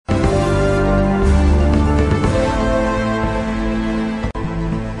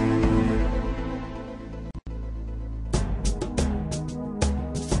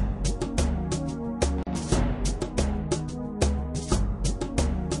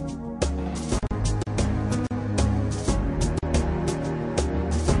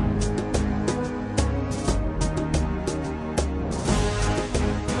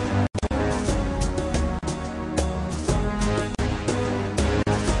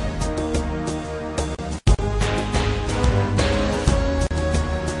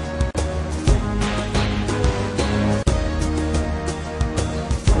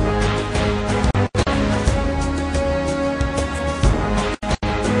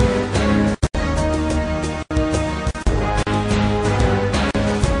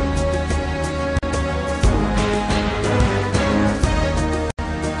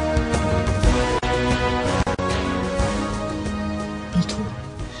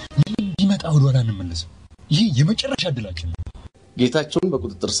ሳንመጣ ወደ ኋላ እንመለስ ይሄ የመጨረሻ ድላችን ጌታቸውን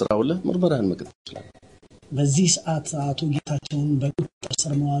በቁጥጥር ስር አውለ ምርመራን መቀጠል ይችላል በዚህ ሰዓት አቶ ጌታቸውን በቁጥጥር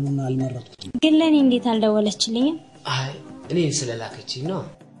ስር መዋሉን አልመረጥኩትም ግን ለኔ እንዴት አልደወለችልኝ አይ እኔ ስለላከችኝ ነው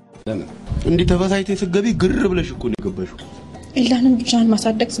ለምን እንዴ ተፈታይተ ተገቢ ግር ብለሽ እኮ ነው የገባሽው ኢላንም ብቻን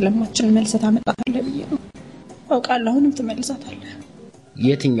ማሳደግ ስለማችል መልሰታ መጣታለህ ብዬ ነው አውቃለሁ አሁንም ትመልሳታለህ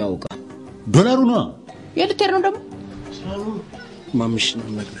የትኛው ቃ ዶላሩ ነው የልትር ነው ደግሞ ማምሽ ነው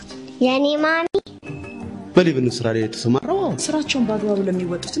መግለት የኔ ማሚ በሊብን ስራ ላይ ተሰማራው ስራቸውን ባግባቡ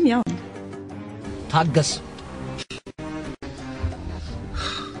ለሚወጡትም ያው ታገስ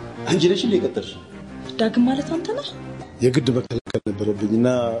አንቺ ነሽ ለቀጥርሽ ዳግም ማለት አንተ ነህ የግድ በከለከል ነበርብኝና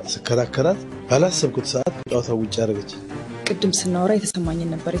ስከራከራት ባላሰብኩት ሰዓት ጫውታው ውጭ አረገች ቅድም ስናወራ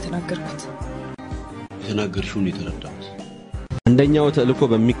የተሰማኝን ነበር የተናገርኩት የተናገርሽውን የተረዳሁት አንደኛው ተልእኮ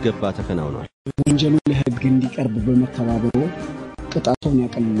በሚገባ ተከናውኗል ወንጀሉ ለህግ እንዲቀርብ በመተባበሩ ቅጣቱን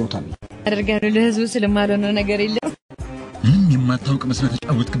ያቀልሎታል አደርጋለሁ ለህዝቡ ስለማልሆነው ነገር የለም ምንም የማታውቅ መስመር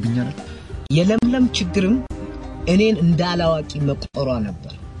ተጫወትክብኛል የለምለም ችግርም እኔን እንዳላዋቂ መቆሯ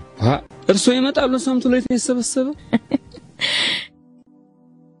ነበር እርሶ ይመጣሉ ሰምቶ ላይ ተሰበሰበ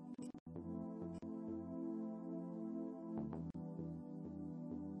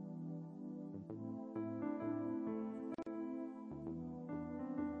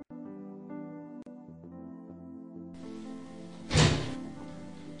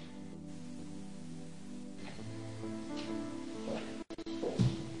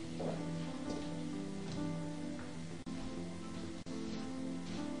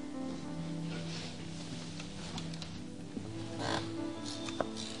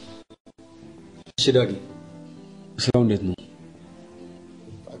ሽዳጊ ስራው እንዴት ነው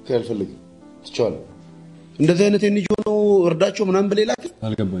አከል ፈልግ ትቻለ እንደዚህ አይነት እንጆ ነው እርዳቸው ምናምን በሌላክ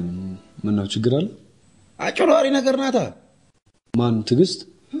አልገባኝም ምን ነው ችግር አለ አጭራሪ ነገር ናታ ማን ትግስት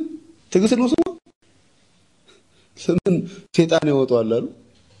ነው ስምን ሴጣን ያወጣዋል አሉ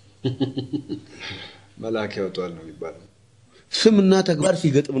መላክ ያወጣዋል ነው የሚባለው ስምና ተግባር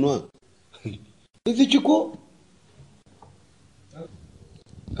ሲገጥም ነው እዚች እኮ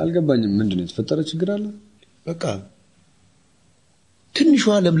አልገባኝም ምንድነው የተፈጠረ ችግር አለ በቃ ትንሿ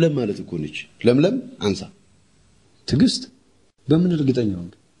ለምለም ማለት እኮ ነች ለምለም አንሳ ትግስት በምን እርግጠኛ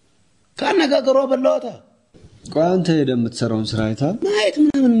ነው ካነጋገሯ በላዋታ ቋንተ የምትሰራውን ስራ አይታል ማየት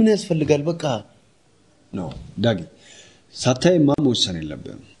ምን ያስፈልጋል በቃ ነው ዳጊ ሳታይ ማሞሰን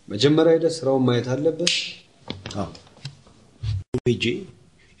የለብህም መጀመሪያ ሄደ ስራውን ማየት አለበት አዎ ሜጄ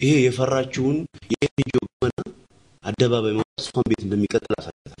ይሄ የፈራችውን የሄጆ ገመና አደባባይ ማስፋን ቤት እንደሚቀጥል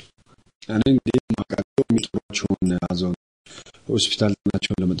አሳይታል እኔ እንግዲህ ማቃቸው የሚጥሯቸውን አዛውን ሆስፒታል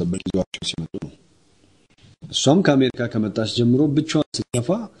ናቸው ለመጠበቅ ይዟቸው ሲመጡ ነው እሷም ከአሜሪካ ከመጣች ጀምሮ ብቻዋን ስትለፋ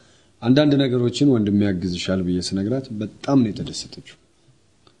አንዳንድ ነገሮችን ወንድም ያግዝሻል ብዬ ስነግራት በጣም ነው የተደሰተችው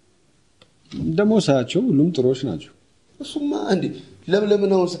ደሞ ሳያቸው ሁሉም ጥሮች ናቸው እሱማ እንዴ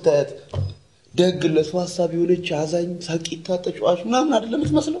ለምለምናው ስታያት ደግ ለሰው ሐሳብ ይሆነች አዛኝ ሳቂታ ተጫዋች ምናምን አይደለም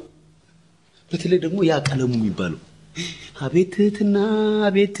የምትመስለው በተለይ ደግሞ ያ ቀለሙ የሚባለው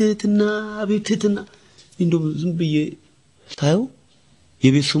አቤትትና እንደው ዝም ብዬ ታየው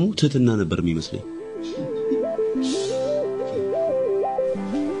የቤት ስሙ ትህትና ነበር የሚመስለኝ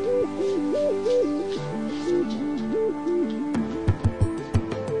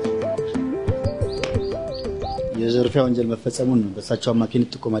የዘርፊያ ወንጀል መፈጸሙን በሳቸው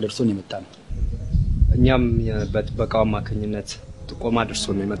አማካኝነት ጥቆማ ደርሶን የመጣ ነው እኛም በጥበቃው አማካኝነት ጥቆማ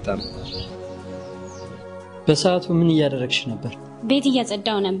ደርሶን የመጣ ነው በሰዓቱ ምን እያደረግሽ ነበር ቤት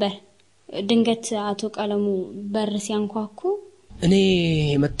እያጸዳው ነበር ድንገት አቶ ቀለሙ በር ሲያንኳኩ እኔ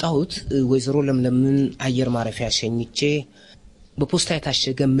የመጣሁት ወይዘሮ ለምለምን አየር ማረፊያ ሸኝቼ በፖስታ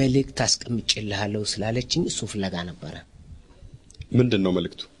የታሸገ መልእክት አስቀምጬልሃለሁ ስላለችኝ እሱ ፍለጋ ነበር ምንድነው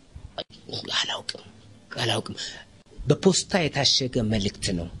መልእክቱ አላውቅም በፖስታ የታሸገ መልእክት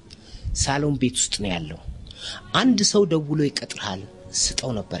ነው ሳሎን ቤት ውስጥ ነው ያለው አንድ ሰው ደውሎ ይቀጥራል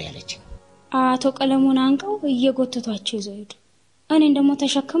ስጠው ነበር ያለችኝ አቶ ቀለሙን አንቀው እየጎተቷቸው ይዘው ሄዱ እኔን ደግሞ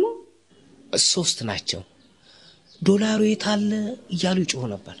ተሸክመው ሶስት ናቸው ዶላሩ የታለ እያሉ ይጮሁ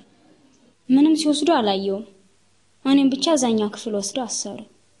ነበር ምንም ሲወስዱ አላየውም እኔን ብቻ ዛኛው ክፍል ወስደው አሰሩ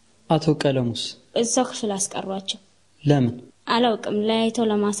አቶ ቀለሙስ እዛው ክፍል አስቀሯቸው ለምን አላውቅም ለያይተው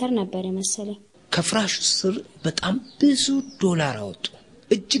ለማሰር ነበር የመሰለኝ ከፍራሹ ስር በጣም ብዙ ዶላር አወጡ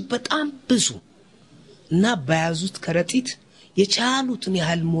እጅግ በጣም ብዙ እና በያዙት ከረጢት የቻሉትን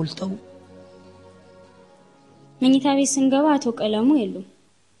ያህል ሞልተው መኝታ ቤት ስንገባ አቶ ቀለሙ የሉም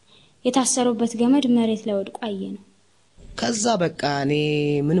የታሰሩበት ገመድ መሬት ላይ ወድቆ አየነው ከዛ በቃ እኔ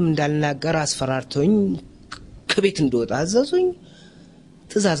ምንም እንዳልናገር አስፈራርቶኝ ከቤት እንደወጣ አዘዙኝ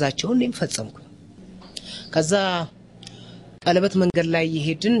ትእዛዛቸውን እኔም ፈጸምኩ ከዛ ቀለበት መንገድ ላይ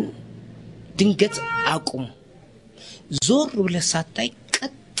ይሄድን ድንገት አቁም ዞር ብለህ ሳታይ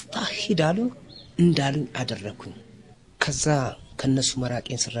ቀጥታ ሂዳሉ እንዳሉኝ አደረኩኝ ከዛ ከነሱ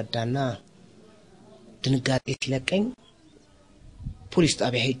መራቄን ስረዳና ድንጋጤ ሲለቀኝ ፖሊስ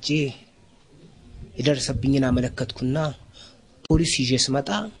ጣቢያ ሄጄ የደረሰብኝን አመለከትኩና ፖሊስ ይዤ ስመጣ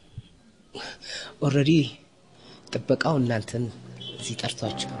ኦሬዲ ጥበቃው እናንተን እዚህ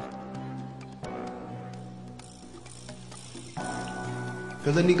ጠርቷችሁ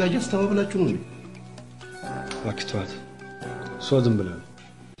ከዘኒ ጋር ያስተባብላችሁ ነው እንዴ አክቷት ሶድም ብለ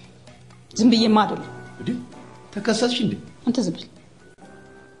ዝም ብዬማ አይደል እንዴ ተከሰስሽ እንዴ አንተ ዝም ብል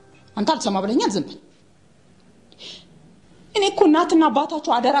አንተ አልሰማ ብለኛል ዝም ብል እኔ እኮ እናትና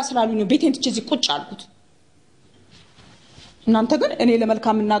አባታችሁ አደራ ስላሉኝ ነው ቤቴን ትቼ እዚህ ቁጭ አልኩት እናንተ ግን እኔ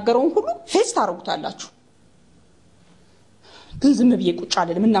ለመልካም እናገረውን ሁሉ ፌስ ታረጉታላችሁ ግን ዝም ብዬ ቁጭ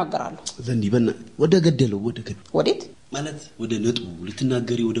አልልም እናገራለሁ ዘንዲ በእና ወደ ገደለው ወዴት ማለት ወደ ነጥቡ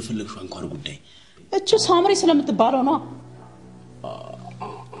ልትናገሪ ወደ ፈለግሽው አንኳር ጉዳይ እቺ ሳምሪ ስለምትባለው ነው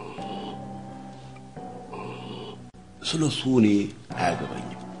ስለሱ እኔ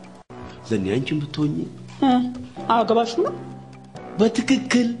አያገባኝም ዘንዲ አንቺም ብትሆኚ አገባሽ ነው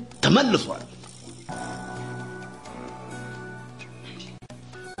በትክክል ተመልሷል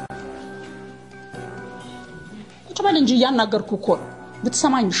ቁጭበል እንጂ ያናገርኩ እኮ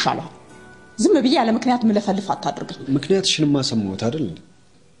ብትሰማኝ ይሻላል ዝም ብዬ ያለ ምክንያት ምለፈልፍ አታድርገኝ ምክንያትሽንማ ሰማሁት አይደል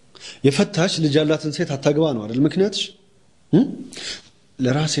የፈታሽ ልጅ ያላትን ሴት አታግባ ነው አይደል ምክንያትሽ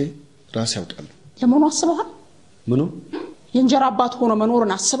ለራሴ ያውቃል ለምን አስበሃል ምኑ የእንጀራ አባት ሆኖ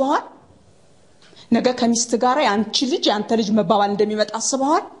መኖርን አስበሃል ነገ ከሚስት ጋር ያንቺ ልጅ ያንተ ልጅ መባባል እንደሚመጣ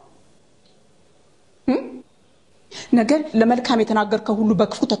አስበሃል ነገ ለመልካም የተናገርከው ሁሉ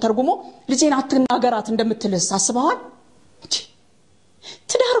በክፉ ተተርጉሞ ልጄን አትናገራት እንደምትልስ አስበሃል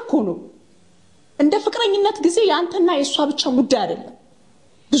ትዳር እኮ ነው እንደ ፍቅረኝነት ጊዜ ያንተና የሷ ብቻ ጉዳይ አይደለም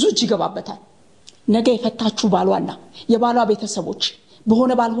ብዙ እጅ ይገባበታል ነገ የፈታችሁ ባሏና የባሏ ቤተሰቦች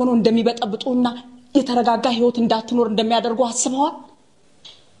በሆነ ባልሆነው እንደሚበጠብጡና የተረጋጋ ህይወት እንዳትኖር እንደሚያደርጉ አስበዋል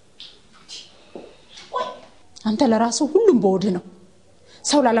አንተ ለራስህ ሁሉም በወድ ነው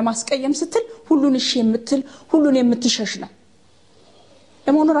ሰው ላለማስቀየም ስትል ሁሉን እሺ የምትል ሁሉን የምትሸሽ ነው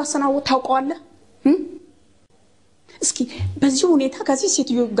ለሞኑ ራስና ታውቀዋለህ እስኪ በዚህ ሁኔታ ከዚህ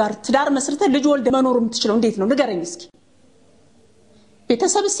ሴትዮ ጋር ትዳር መስርተ ልጅ ወልደ መኖር የምትችለው እንዴት ነው ንገረኝ እስኪ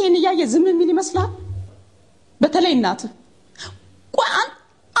ቤተሰብ ሲን ያየ ዝም የሚል ይመስላል በተለይ እናት ቆይ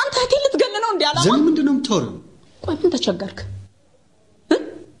አንተ ከልት ገለነው እንዴ አላማ ዘን ምንድነው የምትወረው ቆይ ምን ተቸገርክ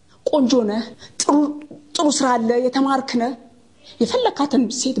ቆንጆ ነህ ጥሩ ስራ አለ የተማርክ ነህ የፈለካትን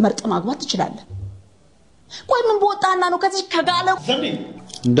ሴት መርጠ ማግባት ትችላለህ ቆይ ምን በወጣና ነው ከዚህ ከጋለ ዘንዲ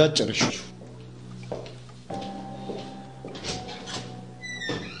እንዳጨርሽ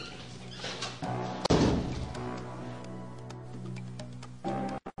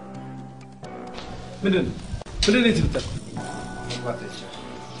ምንድን ይትብጣ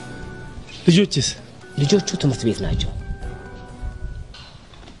ልጆቹ ትምህርት ቤት ናቸው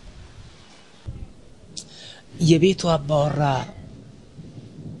የቤቱ አባወራ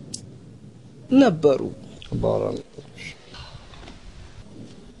ነበሩ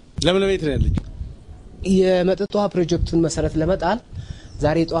ለምን ቤት ነው ያለች የመጠጧ ፕሮጀክቱን መሰረት ለመጣል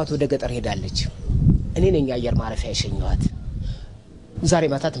ዛሬ ጧት ወደ ገጠር ሄዳለች እኔ ነኝ አየር ማረፊያ ያሸኘዋት ዛሬ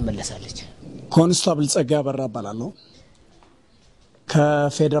ማታ ትመለሳለች ኮንስታብል ጸጋ በራ ባላለው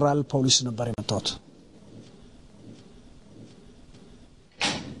ከፌደራል ፖሊስ ነበር የመጣሁት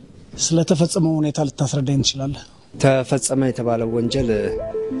ስለተፈጸመው ሁኔታ ልታስረዳኝ ትችላለህ ተፈጸመ የተባለው ወንጀል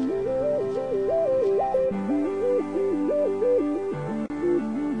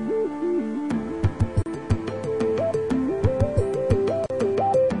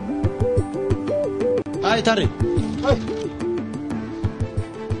አይ ታሪ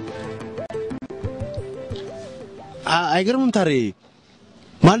አይገርምም ታሪ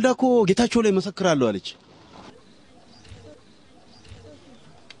ማልዳኮ ጌታቸው ላይ መሰክራለሁ አለች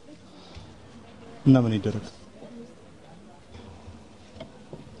እና ምን ይደረግ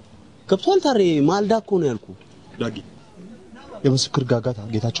ገብቷል ታሪ ማልዳኮ ነው ያልኩ ዳጊ የምስክር ጋጋታ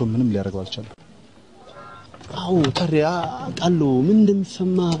ጌታቸው ምንም ሊያደርገው አልቻለም አው ታሪ አቃለው ምን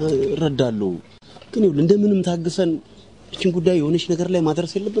እንደሚሰማ እረዳለሁ ግን ይኸውልህ እንደምንም ታግሰን እቺን ጉዳይ የሆነች ነገር ላይ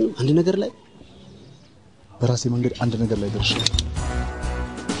ማድረስ የለብንም አንድ ነገር ላይ በራሴ መንገድ አንድ ነገር ላይ ደርሽ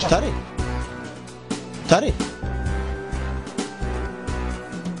ታሪ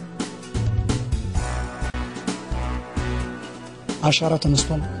አሻራ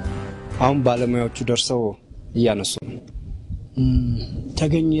ተነስቷል አሁን ባለሙያዎቹ ደርሰው እያነሱ ነው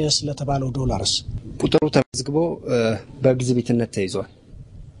ተገኘ ስለተባለው ዶላርስ ቁጥሩ ተመዝግቦ በኤግዚቢትነት ተይዟል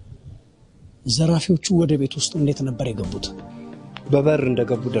ዘራፊዎቹ ወደ ቤት ውስጥ እንዴት ነበር የገቡት በበር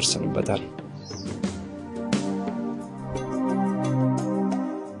እንደገቡ ደርሰንበታል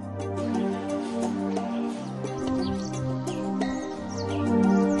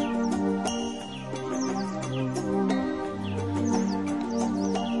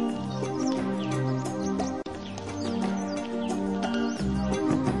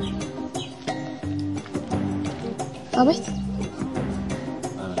አቤት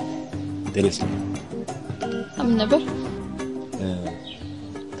ደረስ ምን ነበር?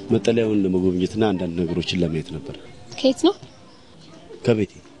 መጠለያውን ለመጎብኘትና አንዳንድ ነገሮችን ለማየት ነበር። ከየት ነው?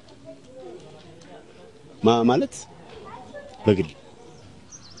 ከቤቴ ማለት በግል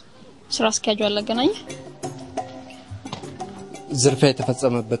ስራ አስኪያጁ አላገናኘ? ዝርፊያ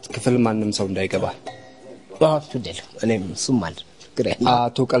የተፈጸመበት ክፍል ማንም ሰው እንዳይገባ ፊደል እኔም እሱም አለ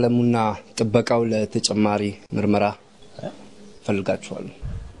አቶ ቀለሙና ጥበቃው ለተጨማሪ ምርመራ ፈልጋቸዋል።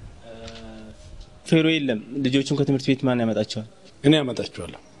 ፌሮ የለም። ልጆቹን ከትምህርት ቤት ማን ያመጣቸዋል? እኔ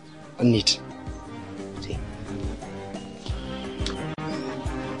ያመጣቸዋለሁ። እንሂድ።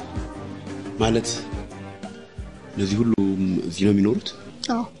 ማለት ለዚህ ሁሉ እዚህ ነው የሚኖሩት?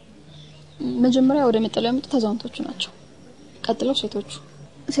 አዎ መጀመሪያ ወደ መጠለያው የመጡት አዛውንቶቹ ናቸው። ቀጥለው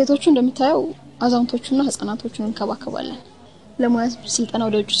ሴቶቹ እንደምታየው አዛውንቶቹና ህፃናቶቹን እንከባከባለን። ለሙያ ስልጠና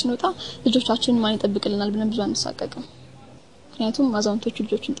ወደ ውጭ ስንወጣ ልጆቻችንን ማን ይጠብቅልናል ብለን ብዙ አንሳቀቅም። ምክንያቱም አዛውንቶቹ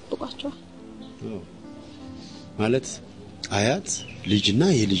ልጆችን ይጠብቋቸዋል። ማለት አያት ልጅና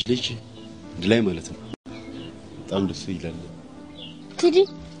የልጅ ልጅ ላይ ማለት ነው። በጣም ደስ ይላል። ትዲ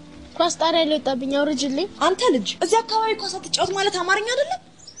ኳስ ጣሪያ ላይ ወጣብኝ አውርጅልኝ። አንተ ልጅ እዚህ አካባቢ ኳስ አትጫወት ማለት አማርኛ አይደለም?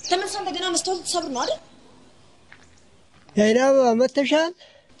 ተመልሳ እንደገና መስታወት ሰብር ነው አይደል? ያይናባ መተሻል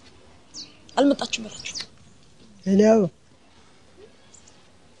አልመጣችም በላችሁ። ያይናባ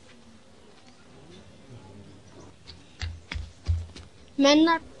መና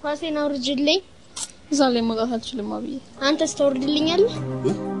ኳሴን አውርጅልኝ። እዛ ላይ መውጣት አልችልም አብዬ። አንተስ ታወርድልኛለህ?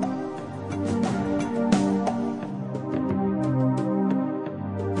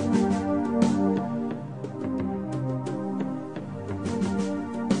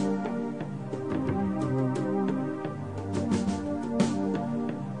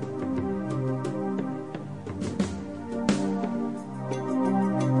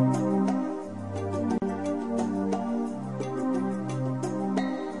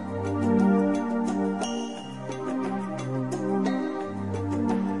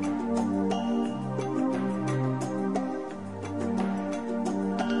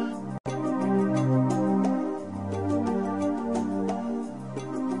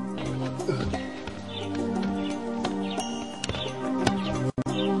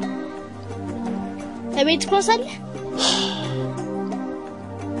 ቤት ኳስ አለ?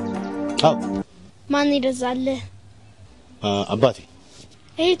 አዎ። ማን ይደዛል? አባቴ።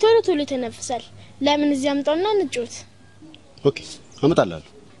 ቶሎ ተነፍሳል። ለምን እዚህ አምጣውና እንጫወት? ኦኬ አመጣላለሁ።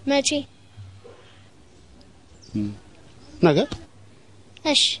 መቼ? ነገ።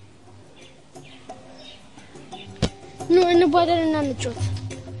 እሺ እንቧደርና እንጫወት።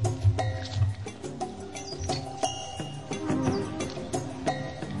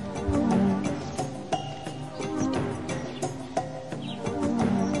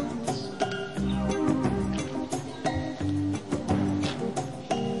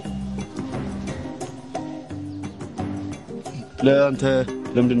 ለአንተ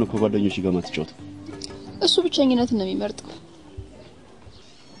ለምንድን ነው ከጓደኞች ጋር ማትጫወተው? እሱ ብቸኝነትን ነው የሚመርጠው።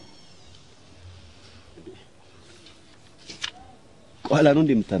 ኋላ ነው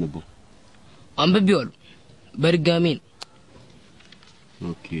እንደምታነበው? አንብቤዋለሁ በድጋሜ ነው።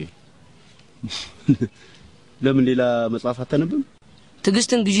 ኦኬ ለምን ሌላ መጽሐፍ አታነብም?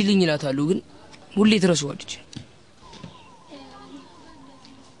 ትግስትን ግዢልኝ ይላታሉ ግን ሁሌ ትረሳዋለች።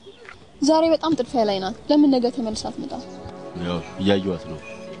 ዛሬ በጣም ጥድፊያ ላይ ናት። ለምን ነገ ተመልሳ አትመጣም? ያው እያየኋት ነው።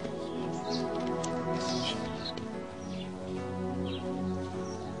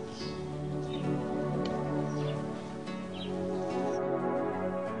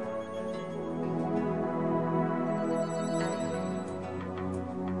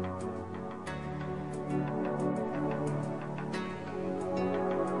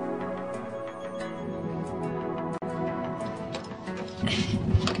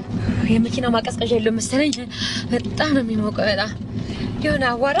 የመኪና ማቀዝቀዣ የለው መሰለኝ። በጣም ነው የሚሞቀው። በጣም የሆነ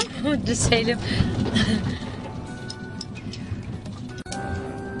አዋራ ደስ አይልም።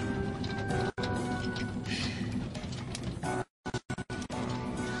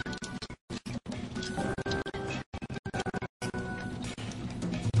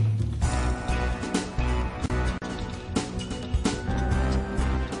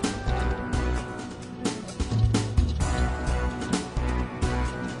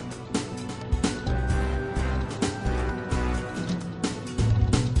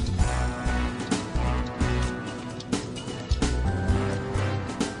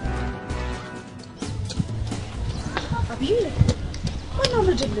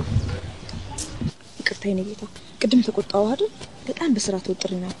 ይቅርታ የኔ ጌታ፣ ቅድም ተቆጣው አይደል? በጣም በስራ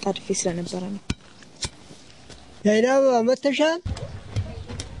ተወጥሬና አጣድፌ ስለነበረ ነው። ያይናባ መተሻል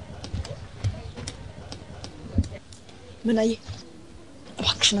ምን አየ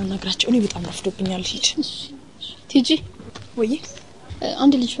እባክሽን አናግራቸው እኔ በጣም ረፍዶብኛል ሂድ ቲጂ ወይ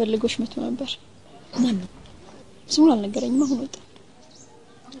አንድ ልጅ ፈልጎሽ መጥቶ ነበር ማን ነው ስሙን አልነገረኝም አሁን ወጣ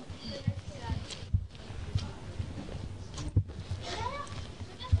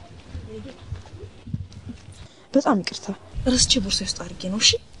በጣም ይቅርታ ረስቼ ቦርሳዬ ውስጥ አድርጌ ነው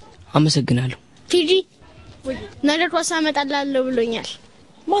እሺ አመሰግናለሁ ቲጂ ነገ ኳስ አመጣላለሁ ብሎኛል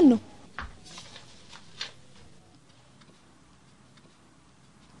ማን ነው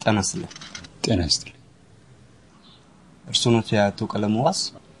ጤና ይስጥልኝ እርሱ ነው ያቶ ቀለሙ ዋስ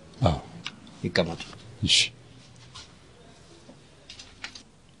አዎ ይቀመጡ እሺ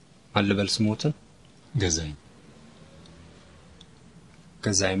አልበል ስሞትን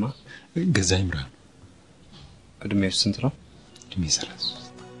ገዛይማ ገዛይ ብርሃን እድሜው ስንት ነው እድሜ 30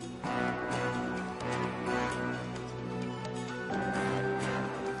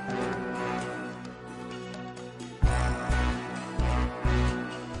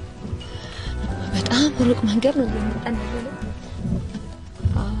 በጣም ሩቅ መንገድ ነው የሚመጣን ነው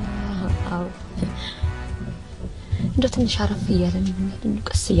አዎ እንደ ትንሽ አረፍ እያለን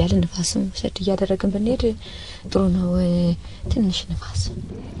ቀስ እያለን ንፋስም ሰድ እያደረግን ብንሄድ ጥሩ ነው ትንሽ ንፋስ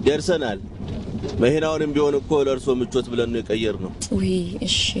ደርሰናል መሄናውንም ቢሆን እኮ ለርሶ ምቾት ብለን ነው የቀየርነው ወይ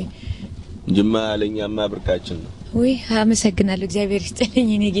እሺ ጅማ ለኛማ ብርካችን ነው ወይ አመሰግናለሁ እግዚአብሔር ይስጥልኝ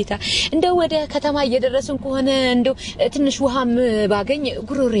እኔ ጌታ እንደው ወደ ከተማ እየደረስን ከሆነ እንደው ትንሽ ውሃም ባገኝ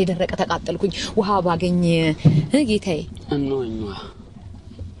ጉሮሬ ደረቀ ተቃጠልኩኝ ውሃ ባገኝ ጌታዬ እንወኛ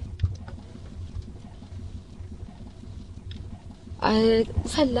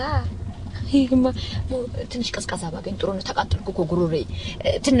ፈላ ይሄማ ትንሽ ቀዝቃዛ ባገኝ ጥሩ ነው ተቃጠልኩ እኮ ጉሮሬ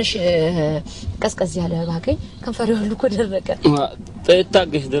ትንሽ ቀዝቀዝ ያለ ባገኝ ከንፈሬ ሁሉ እኮ ደረቀ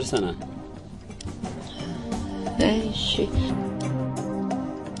ጠይታገሽ ደርሰናል እሺ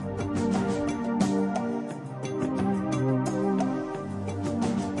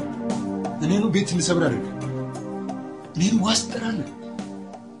እኔኑ ቤት ልሰብር አይደል እኔኑ ዋስጠራለ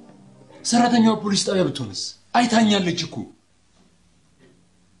ሰራተኛው ፖሊስ ጣቢያ ብትሆንስ አይታኛለች እኮ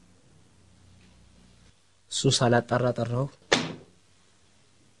ሱስ አላጣራ ጠራው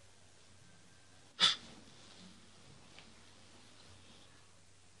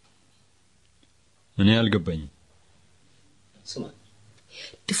እኔ አልገባኝ ስማ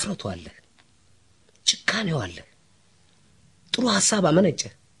ድፍረቱ አለ ጭካኔው አለ ጥሩ ሐሳብ አመነጨ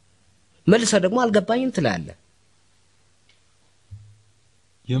መልሰ ደግሞ አልገባኝም ትላለህ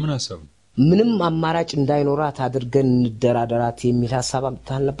የምን ሐሳብ ምንም አማራጭ እንዳይኖራት አድርገን እንደራደራት የሚል ሐሳብ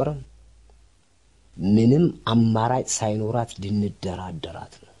አምጥተሃል ነበር ምንም አማራጭ ሳይኖራት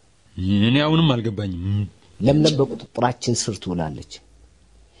ልንደራደራት ነው እኔ አሁንም አልገባኝም ለምለም በቁጥጥራችን ስር ትውላለች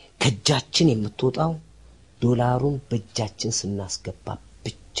ከጃችን የምትወጣው ዶላሩን በእጃችን ስናስገባ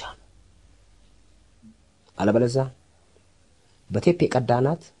ብቻ ነው አለበለዚያ በቴፕ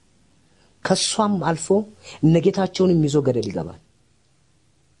የቀዳናት ከሷም አልፎ እነጌታቸውን የሚዞ ገደል ይገባል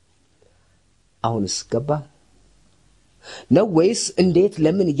አሁንስ ገባ ነው ወይስ እንዴት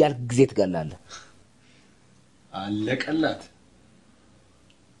ለምን ይያል ጊዜ ትገላለህ አለቀላት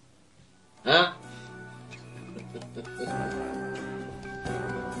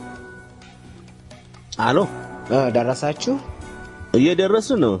አሎ ደረሳችሁ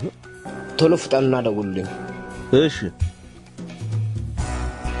እየደረስን ነው ቶሎ ፍጠኑና ደውሉልኝ እሺ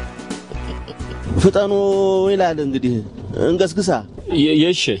ፍጠኑ ይላል እንግዲህ እንገስግሳ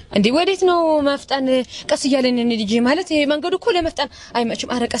የሽ እንዴ ወዴት ነው መፍጠን ቀስ እያለን እንጂ ማለት ይሄ መንገዱ እኮ ለመፍጠን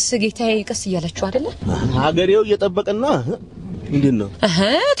አይመችም አረ ቀስ ጌታዬ ቀስ እያላችሁ አይደለ ሀገሬው እየጠበቀና እንዴነው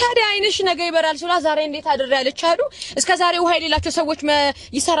ታዲያ አይንሽ ነገ ይበራል ስላ ዛሬ እንዴት አድር ያለች አሉ እስከ ዛሬ ውሃ የሌላቸው ሰዎች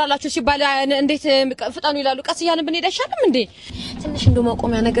ይሰራላችሁ ሲባል እንዴት ፍጠኑ ይላሉ ቀስ እያለን ብንሄድ አይሻልም እንዴ ትንሽ እንደው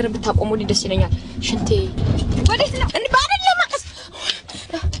መቆሚያ ነገር ብታቆሙልኝ ደስ ይለኛል ሽንቴ ወዴት ነው እንዴ ባደለ ማቀስ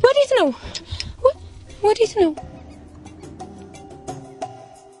ወዴት ነው ወዴት ነው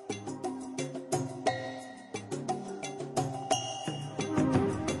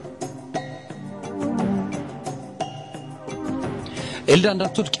ኤልዳ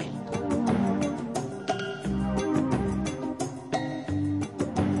እንዳትወድቂ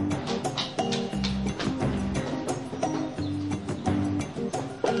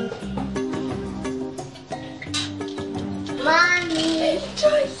ማሚ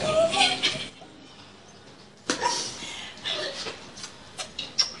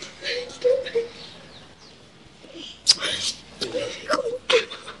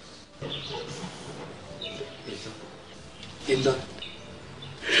ኤልዳ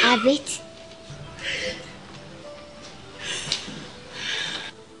አቤት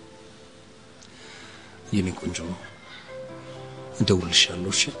የኔ ቆንጆ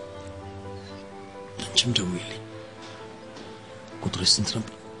እደውልልሻለሁ እሺ አንቺም ደውይልኝ ቁጥሩ ስንት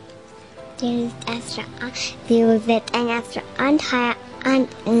ነበር?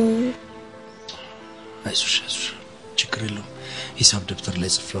 0911 አይዞሽ ችግር የለውም። ሂሳብ ደብተር ላይ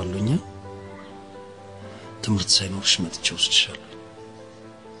ጽፌዋለሁኝ። ትምህርት ሳይኖርሽ መጥቼ ወስድሻለሁ።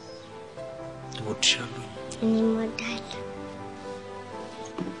 እወድሻለሁ። እኔም እወድሃለሁ።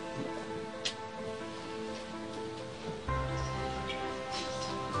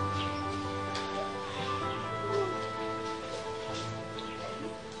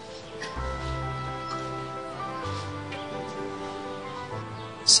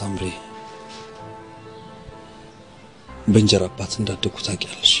 ሳምሪ በእንጀራ አባት እንዳደኩ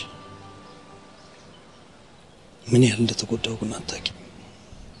ታውቂያለሽ። ምን ያህል እንደተጎዳው ግን አታውቂም።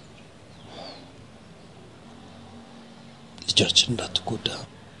 ልጃችን እንዳትጎዳ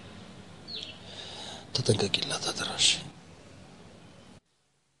ተጠንቀቂላት አደራሽ።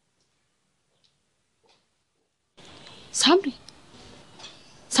 ሳምሪ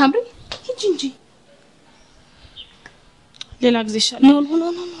ሂጂ እንጂ ሌላ ጊዜ ይሻላል። ኖ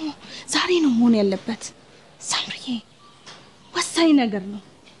ዛሬ ነው መሆን ያለበት። ሳምሪዬ ወሳኝ ነገር ነው።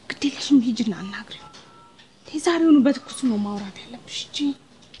 ግዴለሽም ሂጂና አናግሪው። ዛሬውኑ በትኩሱ ነው ማውራት ያለብሽ እንጂ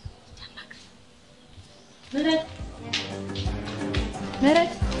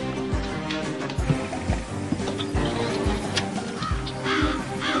ምህረት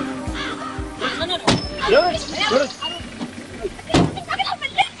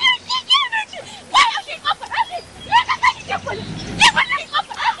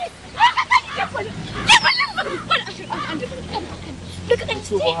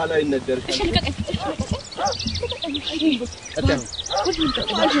በኋላ ይነገርካል።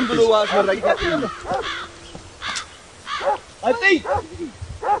 ዝም ብሎ አስመራቂ ታጥቂኝ አጥይ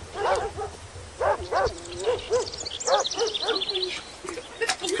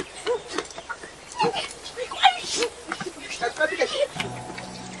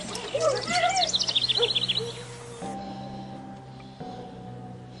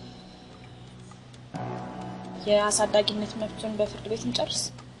የአሳዳጊነት መብቱን በፍርድ ቤት እንጨርስ።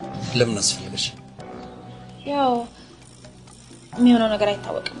 ለምን አስፈልገሽ? ያው የሚሆነው ነገር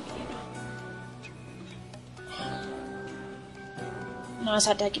አይታወቅም።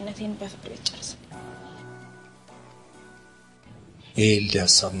 አሳዳጊነቴን በፍርድ ቤት ጨርስ። ይሄ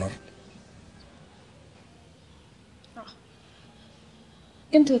ሊያሳብ ነው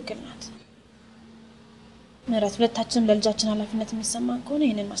ግን ትክክል ናት። ምህረት ሁለታችንም ለልጃችን ኃላፊነት የሚሰማን ከሆነ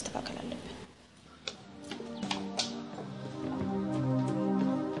ይሄንን ማስተካከል አለብን።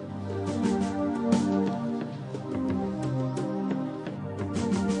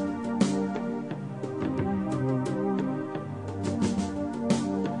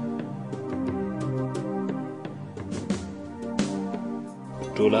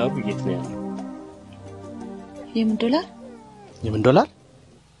 ዶላሩ የት ነው ያለው? የምን ዶላር? የምን ዶላር?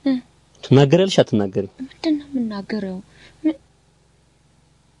 ትናገሪያለሽ አትናገሪ? ምንድነው የምናገረው?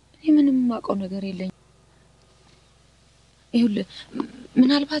 ምንም ማውቀው ነገር የለኝም። ይኸውልህ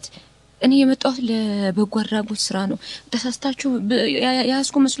ምናልባት እኔ የመጣሁት ለበጎ አድራጎት ስራ ነው። ተሳስታችሁ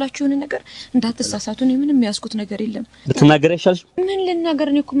ያስኩ መስሏችሁ የሆነ ነገር እንዳትሳሳቱ። እኔ ምንም ያስኩት ነገር የለም። ልትናገሪ አይሻልሽ? ምን ልናገር?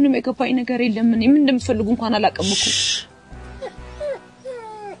 እኔ እኮ ምንም የገባኝ ነገር የለም። እኔ ምን እንደምትፈልጉ እንኳን አላውቅም እኮ።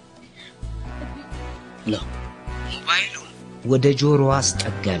 ሞባይሉን ወደ ጆሮዋ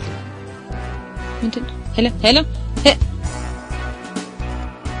አስጠጋልኝ። ምንድን ሄሎ